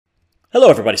Hello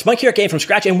everybody, it's Mike here at Game From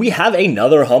Scratch, and we have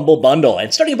another Humble Bundle.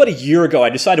 And starting about a year ago, I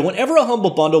decided whenever a Humble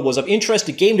Bundle was of interest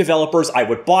to game developers, I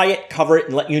would buy it, cover it,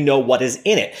 and let you know what is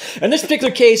in it. In this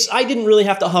particular case, I didn't really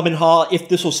have to hum and haw if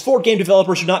this was for game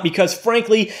developers or not, because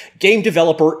frankly, game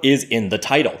developer is in the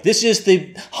title. This is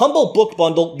the Humble Book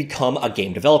Bundle, Become a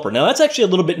Game Developer. Now that's actually a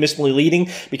little bit misleading,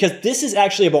 because this is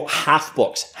actually about half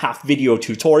books, half video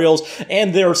tutorials,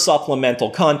 and their supplemental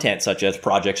content, such as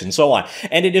projects and so on.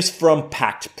 And it is from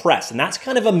Packt Press. And that's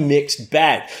kind of a mixed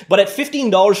bag. But at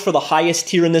 $15 for the highest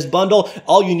tier in this bundle,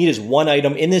 all you need is one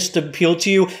item in this to appeal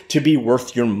to you to be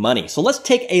worth your money. So let's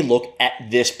take a look at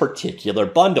this particular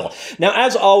bundle. Now,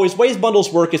 as always, ways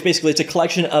bundles work is basically it's a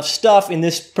collection of stuff, in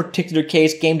this particular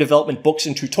case, game development books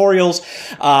and tutorials,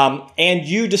 and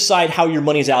you decide how your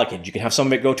money is allocated. You can have some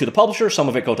of it go to the publisher, some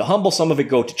of it go to Humble, some of it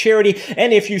go to charity,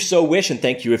 and if you so wish, and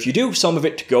thank you if you do, some of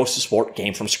it to go to support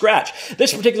Game From Scratch.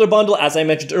 This particular bundle, as I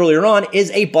mentioned earlier on, is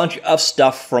a bunch of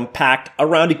stuff from Packt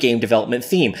around a game development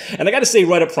theme. And I gotta say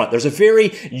right up front, there's a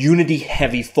very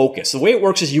Unity-heavy focus. The way it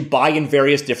works is you buy in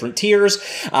various different tiers.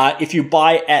 If you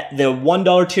buy at the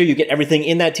 $1 tier, you get everything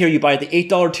in that tier. You buy at the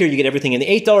 $8 tier, you get everything in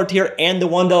the $8 tier and the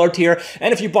 $1 tier.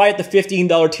 And if you buy at the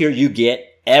 $15 tier, you get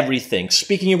everything.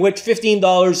 Speaking of which,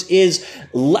 $15 is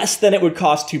less than it would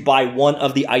cost to buy one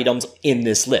of the items in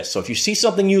this list. So if you see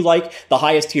something you like, the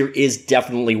highest tier is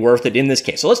definitely worth it in this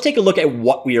case. So let's take a look at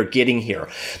what we are getting here.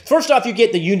 First off, you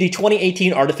get the Unity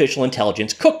 2018 Artificial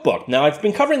Intelligence Cookbook. Now, I've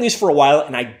been covering these for a while,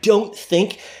 and I don't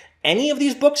think any of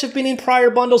these books have been in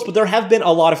prior bundles, but there have been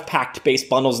a lot of Packt-based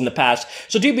bundles in the past,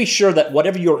 so do be sure that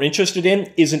whatever you're interested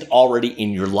in isn't already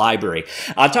in your library.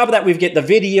 On top of that, we get the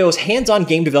videos, hands-on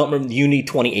game development with Unity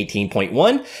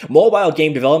 2018.1, mobile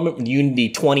game development with Unity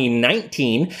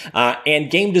 2019, and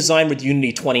game design with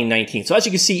Unity 2019. So as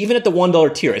you can see, even at the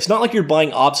 $1 tier, it's not like you're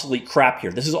buying obsolete crap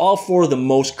here. This is all for the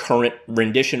most current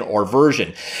rendition or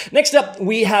version. Next up,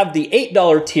 we have the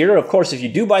 $8 tier. Of course, if you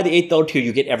do buy the $8 tier,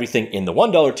 you get everything in the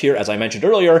 $1 tier, as I mentioned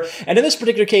earlier. And in this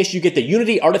particular case, you get the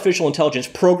Unity Artificial Intelligence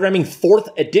Programming 4th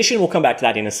edition. We'll come back to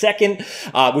that in a second,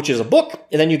 which is a book.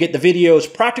 And then you get the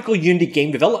videos, Practical Unity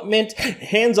Game Development,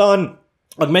 Hands-on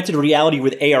Augmented Reality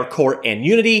with AR Core and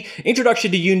Unity,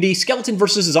 Introduction to Unity, Skeleton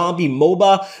vs. Zombie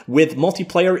MOBA with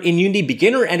multiplayer in Unity,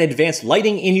 Beginner and Advanced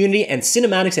Lighting in Unity, and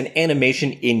Cinematics and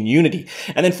Animation in Unity.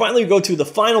 And then finally, we go to the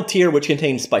final tier, which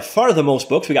contains by far the most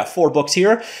books. We got 4 books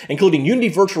here, including Unity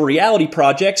Virtual Reality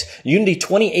Projects, Unity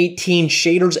 2018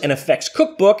 Shaders and Effects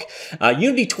Cookbook,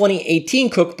 Unity 2018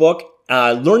 Cookbook,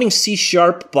 Learning C#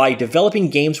 by Developing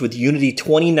Games with Unity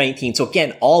 2019. So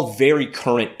again, all very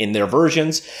current in their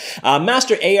versions.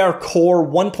 Master AR Core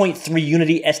 1.3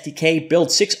 Unity SDK, build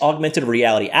 6 augmented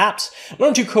reality apps.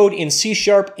 Learn to code in C#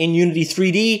 in Unity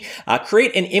 3D.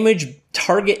 Create an image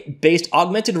target-based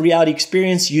augmented reality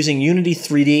experience using Unity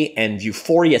 3D and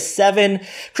Vuforia 7.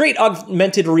 Create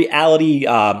augmented reality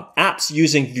apps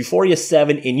using Vuforia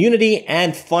 7 in Unity.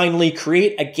 And finally,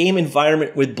 create a game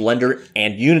environment with Blender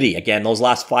and Unity. Again, those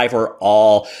last 5 are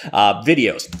all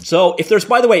videos. So if there's,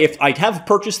 by the way, if I have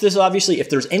purchased this, obviously, if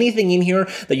there's anything in here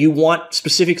that you want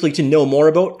specifically to know more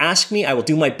about, ask me. I will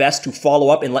do my best to follow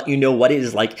up and let you know what it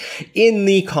is like in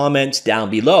the comments down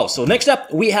below. So next up,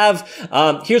 we have,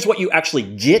 here's what you actually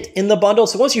get in the bundle.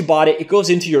 So once you bought it, it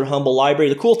goes into your Humble library.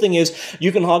 The cool thing is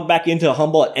you can log back into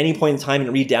Humble at any point in time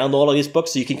and re-download all these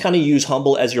books. So you can kind of use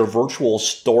Humble as your virtual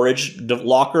storage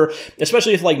locker,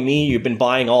 especially if, like me, you've been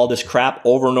buying all this crap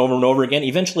over and over and over again.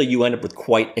 Eventually, you end up with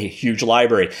quite a huge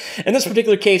library. In this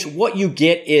particular case, what you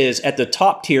get is at the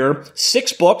top tier,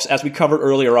 6 books, as we covered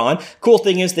earlier on. Cool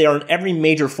thing is they are in every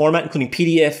major format, including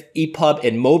PDF, EPUB,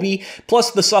 and MOBI,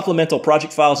 plus the supplemental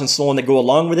project files and so on that go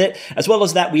along with it. As well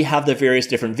as that, we have the various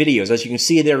different videos. As you can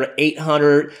see, there are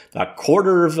 800, a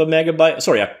quarter of a megabyte,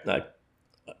 sorry,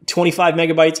 25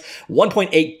 megabytes,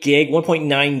 1.8 gig,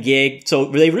 1.9 gig. So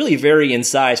they really vary in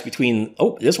size between,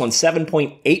 oh, this one's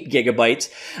 7.8 gigabytes.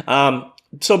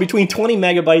 So between 20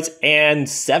 megabytes and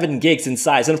 7 gigs in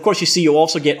size. And of course, you see you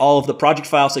also get all of the project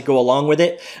files that go along with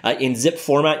it in zip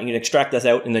format. You can extract that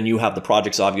out, and then you have the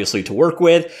projects, obviously, to work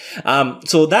with.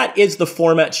 So that is the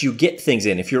format you get things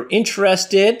in. If you're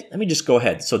interested, let me just go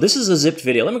ahead. So this is a zipped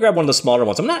video. Let me grab one of the smaller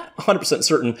ones. I'm not 100%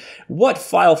 certain what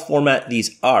file format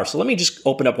these are. So let me just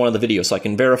open up one of the videos so I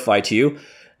can verify to you.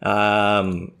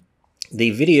 The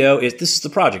video is, this is the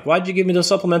project. Why did you give me those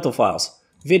supplemental files?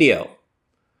 Video.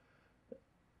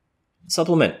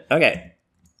 Supplement. Okay.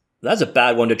 That's a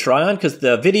bad one to try on because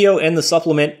the video and the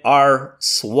supplement are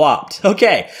swapped.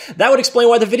 Okay, that would explain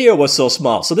why the video was so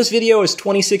small. So this video is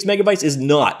 26 megabytes, is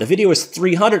not. The video is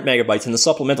 300 megabytes and the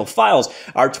supplemental files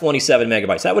are 27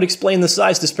 megabytes. That would explain the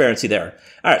size disparity there.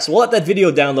 All right, so we'll let that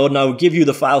video download and I'll give you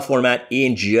the file format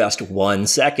in just 1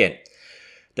 second.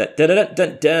 All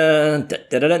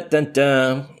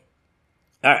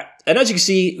right. And as you can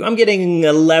see, I'm getting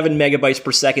 11 megabytes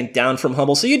per second down from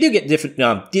Humble, so you do get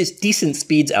different, decent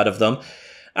speeds out of them. All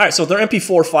right, so they're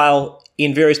MP4 file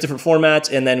in various different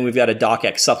formats, and then we've got a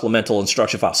docx supplemental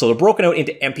instruction file. So they're broken out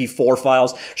into MP4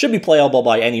 files. Should be playable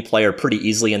by any player pretty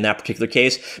easily in that particular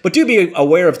case, but do be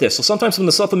aware of this. So sometimes when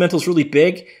the supplemental is really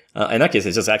big, in that case,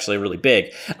 it's just actually really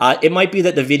big, it might be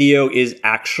that the video is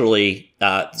actually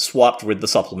swapped with the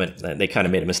supplement. They kind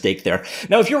of made a mistake there.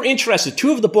 Now, if you're interested,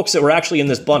 2 of the books that were actually in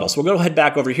this bundle, so we're going to head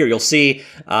back over here. You'll see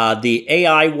the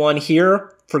AI one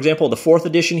here, for example, the 4th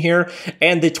edition here,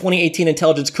 and the 2018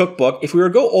 Intelligence Cookbook. If we were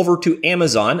to go over to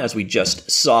Amazon, as we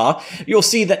just saw, you'll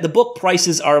see that the book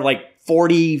prices are like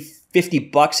 40, 50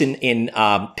 bucks in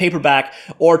paperback,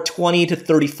 or $20 to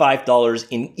 $35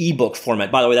 in ebook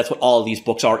format. By the way, that's what all of these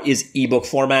books are, is ebook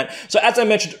format. So as I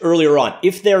mentioned earlier on,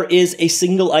 if there is a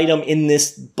single item in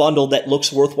this bundle that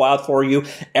looks worthwhile for you,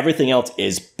 everything else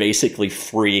is basically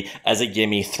free as a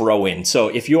gimme throw-in. So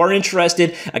if you are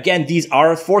interested, again, these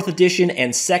are 4th edition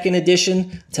and 2nd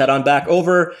edition. Let's head on back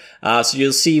over. So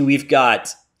you'll see we've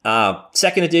got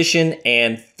 2nd edition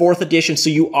and 4th edition, so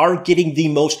you are getting the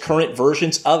most current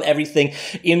versions of everything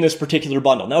in this particular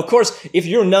bundle. Now, of course, if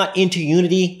you're not into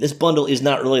Unity, this bundle is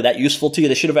not really that useful to you.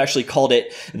 They should have actually called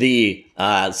it the,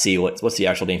 let's see, what's the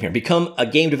actual name here? Become a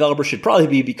game developer should probably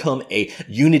be become a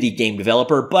Unity game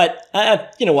developer, but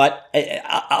you know what?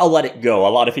 I'll let it go. A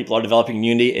lot of people are developing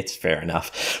Unity. It's fair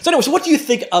enough. So anyways, what do you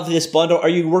think of this bundle? Are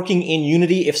you working in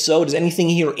Unity? If so, does anything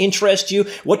here interest you?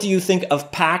 What do you think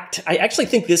of Packt? I actually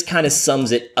think this kind of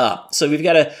sums it up. So we've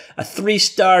got a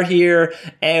 3-star here,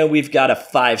 and we've got a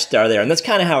 5-star there. And that's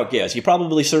kind of how it goes. You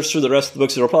probably search through the rest of the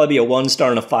books. There will probably be a 1-star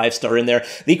and a 5-star in there.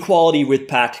 The quality with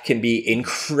Packt can be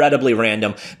incredibly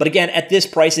random. But again, at this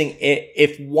pricing,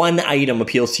 if one item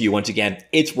appeals to you, once again,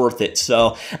 it's worth it.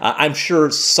 So I'm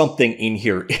sure something in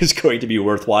here is going to be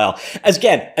worthwhile.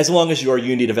 As long as you're a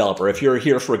Unity developer. If you're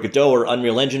here for Godot or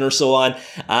Unreal Engine or so on,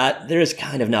 there's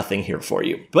kind of nothing here for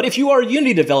you. But if you are a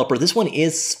Unity developer, this one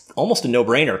is almost a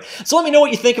no-brainer. So let me know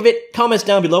what you think of it. Comments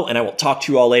down below, and I will talk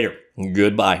to you all later.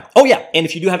 Goodbye. Oh yeah, and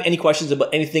if you do have any questions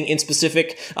about anything in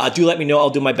specific, do let me know. I'll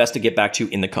do my best to get back to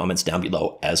you in the comments down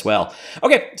below as well.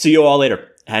 Okay, see you all later,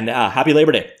 and happy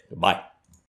Labor Day. Goodbye.